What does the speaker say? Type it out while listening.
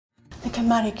think a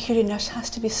Marie Curie nurse has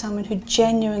to be someone who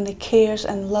genuinely cares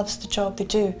and loves the job they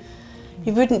do.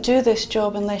 You wouldn't do this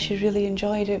job unless you really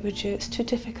enjoyed it, would you? It's too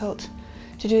difficult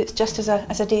to do it just as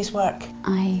a day's work.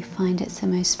 I find it's the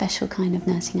most special kind of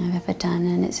nursing I've ever done,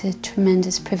 and it's a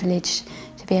tremendous privilege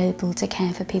to be able to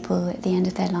care for people at the end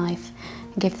of their life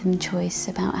and give them choice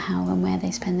about how and where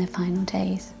they spend their final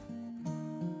days.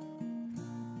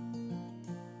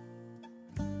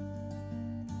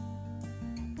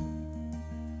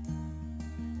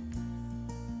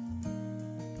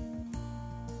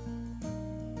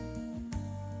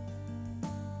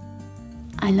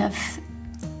 I love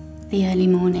the early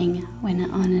morning when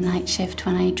on a night shift,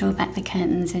 when I draw back the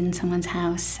curtains in someone's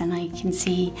house and I can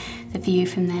see the view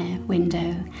from their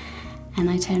window, and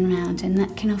I turn around, and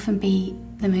that can often be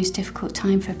the most difficult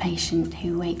time for a patient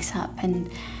who wakes up and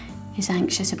is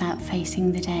anxious about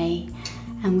facing the day,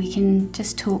 and we can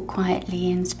just talk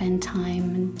quietly and spend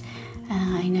time, and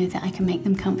I know that I can make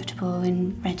them comfortable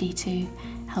and ready to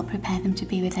help prepare them to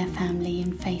be with their family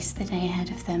and face the day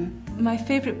ahead of them. My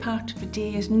favourite part of the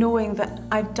day is knowing that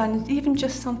I've done even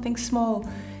just something small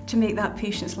to make that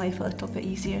patient's life a little bit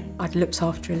easier. I'd looked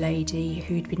after a lady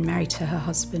who'd been married to her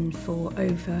husband for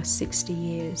over 60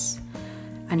 years,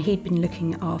 and he'd been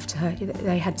looking after her.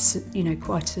 They had,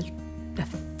 quite a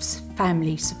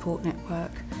family support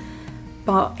network.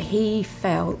 But he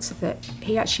felt that,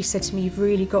 he actually said to me, "You've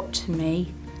really got to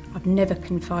me. I've never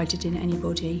confided in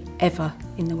anybody, ever,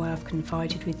 in the way I've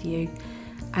confided with you."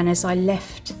 And as I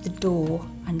left the door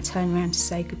and turned around to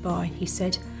say goodbye, he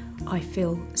said, "I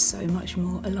feel so much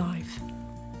more alive."